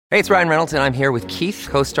Hey, it's Ryan Reynolds, and I'm here with Keith,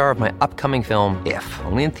 co-star of my upcoming film, If,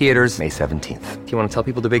 only in theaters May 17th. Do you want to tell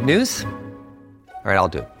people the big news? All right, I'll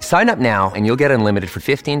do it. Sign up now and you'll get unlimited for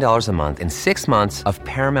 $15 a month and 6 months of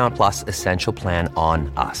Paramount Plus Essential Plan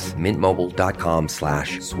on us.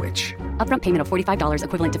 MintMobile.com/switch. Upfront payment of $45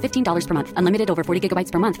 equivalent to $15 per month. Unlimited over 40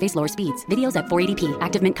 gigabytes per month. Face lower speeds. Videos at 480p.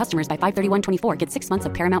 Active Mint customers by 531.24 get 6 months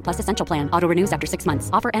of Paramount Plus Essential Plan. Auto renews after 6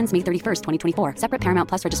 months. Offer ends May 31st, 2024. Separate Paramount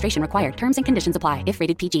Plus registration required. Terms and conditions apply if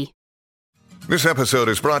rated PG. This episode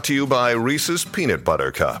is brought to you by Reese's Peanut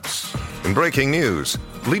Butter Cups. In breaking news,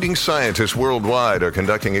 leading scientists worldwide are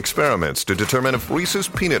conducting experiments to determine if Reese's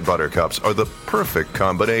Peanut Butter Cups are the perfect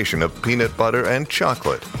combination of peanut butter and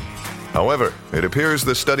chocolate. However, it appears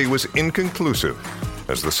the study was inconclusive,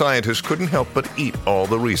 as the scientists couldn't help but eat all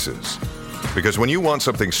the Reese's. Because when you want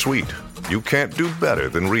something sweet, you can't do better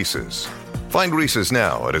than Reese's. Find Reese's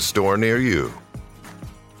now at a store near you.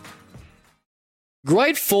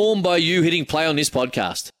 Great form by you hitting play on this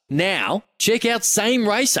podcast. Now, check out Same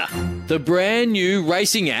Racer, the brand new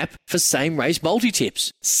racing app for same race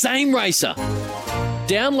multi-tips. Same Racer.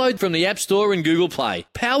 Download from the App Store and Google Play.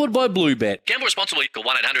 Powered by Bluebet. Gamble responsibly. Call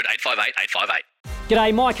 1-800-858-858.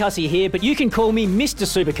 G'day, Mike Hussey here, but you can call me Mr.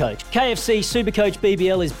 Supercoach. KFC Supercoach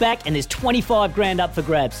BBL is back and there's 25 grand up for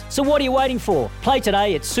grabs. So what are you waiting for? Play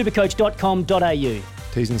today at supercoach.com.au.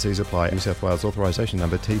 T's and C's apply. New South Wales authorisation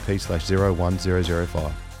number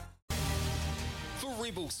TP/01005. For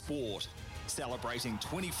Rebel Sport, celebrating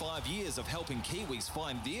 25 years of helping Kiwis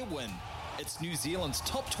find their win. It's New Zealand's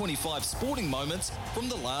top 25 sporting moments from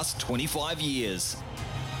the last 25 years.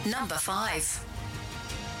 Number 5.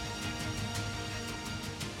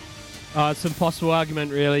 It's an impossible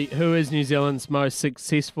argument, really. Who is New Zealand's most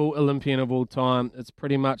successful Olympian of all time? It's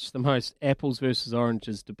pretty much the most apples versus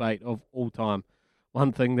oranges debate of all time.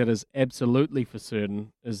 One thing that is absolutely for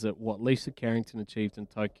certain is that what Lisa Carrington achieved in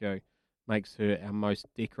Tokyo makes her our most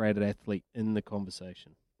decorated athlete in the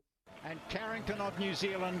conversation. And Carrington of New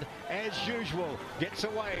Zealand, as usual, gets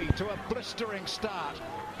away to a blistering start.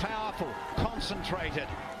 Powerful, concentrated,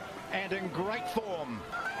 and in great form.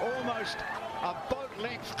 Almost a boat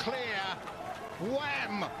length clear.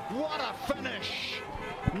 Wham! What a finish!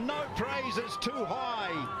 No praise is too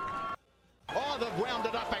high. Oh, they've wound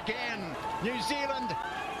it up again. New Zealand,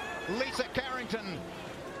 Lisa Carrington,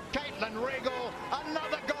 Caitlin Regal,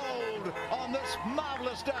 another gold on this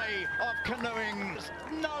marvellous day of canoeing.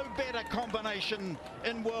 No better combination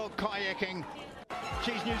in world kayaking.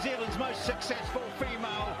 She's New Zealand's most successful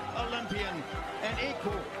female Olympian and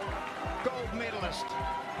equal gold medalist.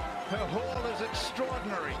 Her haul is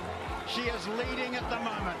extraordinary. She is leading at the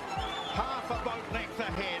moment, half a boat length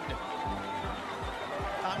ahead.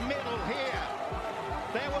 A medal here,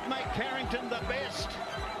 that would make Carrington the best.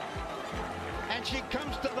 And she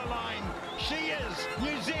comes to the line. She is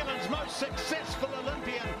New Zealand's most successful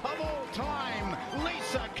Olympian of all time,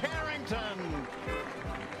 Lisa Carrington.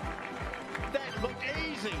 That looked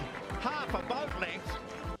easy, half a boat length.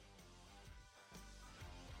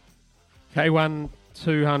 K1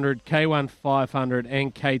 200, K1 500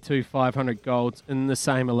 and K2 500 golds in the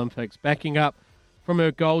same Olympics. Backing up from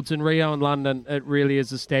her golds in Rio and London, it really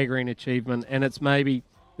is a staggering achievement, and it's maybe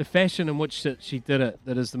the fashion in which she did it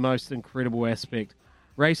that is the most incredible aspect.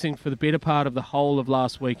 Racing for the better part of the whole of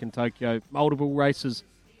last week in Tokyo, multiple races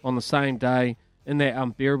on the same day in that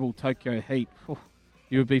unbearable Tokyo heat.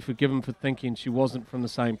 You would be forgiven for thinking she wasn't from the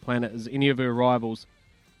same planet as any of her rivals.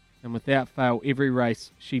 And without fail, every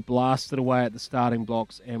race, she blasted away at the starting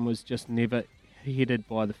blocks and was just never headed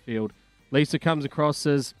by the field. Lisa comes across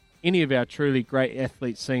as any of our truly great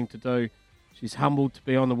athletes seem to do. She's humbled to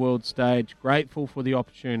be on the world stage, grateful for the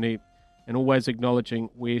opportunity, and always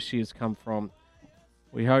acknowledging where she has come from.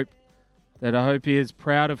 I hope he is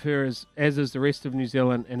proud of her, as is the rest of New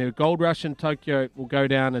Zealand, and her gold rush in Tokyo will go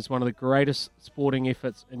down as one of the greatest sporting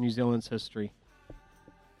efforts in New Zealand's history.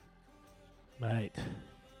 Mate,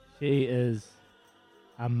 she is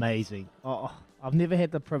amazing. Oh, I've never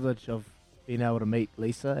had the privilege of being able to meet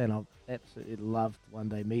Lisa, and I've absolutely loved one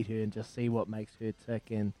day meet her and just see what makes her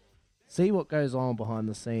tick and see what goes on behind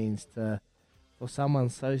the scenes for someone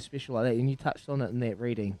so special like that. And you touched on it in that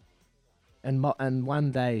reading. And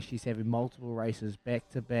one day she's having multiple races back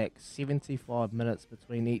to back, 75 minutes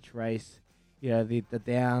between each race. You know, the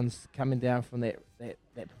downs, coming down from that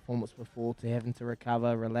performance before to having to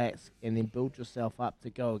recover, relax, and then build yourself up to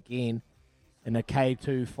go again in a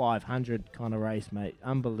K2 500 kind of race, mate.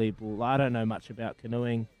 Unbelievable. I don't know much about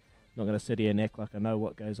canoeing. I'm not going to sit here and act like I know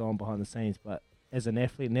what goes on behind the scenes, but as an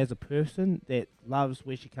athlete and as a person that loves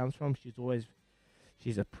where she comes from,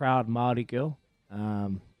 she's a proud Māori girl.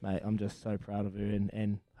 Mate, I'm just so proud of her,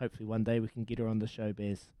 and hopefully one day we can get her on the show,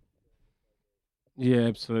 Bears. Yeah,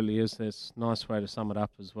 absolutely is. That's a nice way to sum it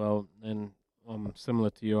up as well. And I'm similar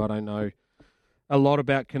to you. I don't know a lot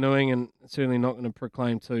about canoeing, and certainly not going to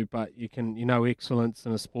proclaim to, but you know excellence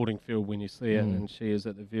in a sporting field when you see it, and she is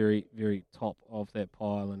at the very, very top of that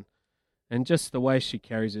pile. And just the way she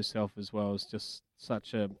carries herself as well is just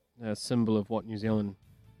such a symbol of what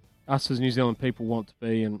us as New Zealand people want to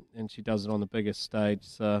be, and she does it on the biggest stage.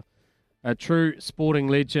 So a true sporting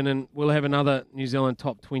legend, and we'll have another New Zealand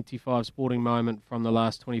top 25 sporting moment from the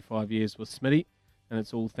last 25 years with Smitty, and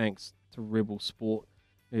it's all thanks to Rebel Sport.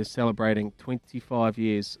 They're celebrating 25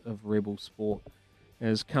 years of Rebel Sport. It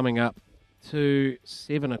is coming up to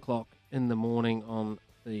 7 o'clock in the morning on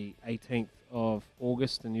the 18th of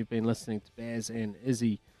August, and you've been listening to Baz and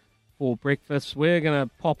Izzy for breakfast. We're going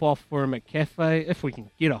to pop off for a McCafe, if we can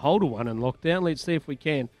get a hold of one in lockdown. Let's see if we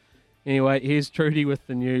can. Anyway, here's Trudy with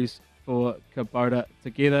the news for Kubota.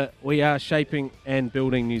 Together, we are shaping and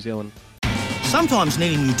building New Zealand. Sometimes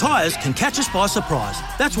needing new tyres can catch us by surprise.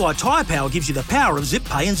 That's why Tyre Power gives you the power of Zip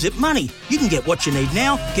Pay and Zip Money. You can get what you need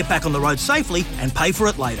now, get back on the road safely and pay for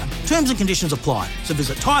it later. Terms and conditions apply. So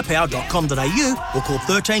visit tyrepower.com.au or call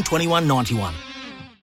 13 21 91.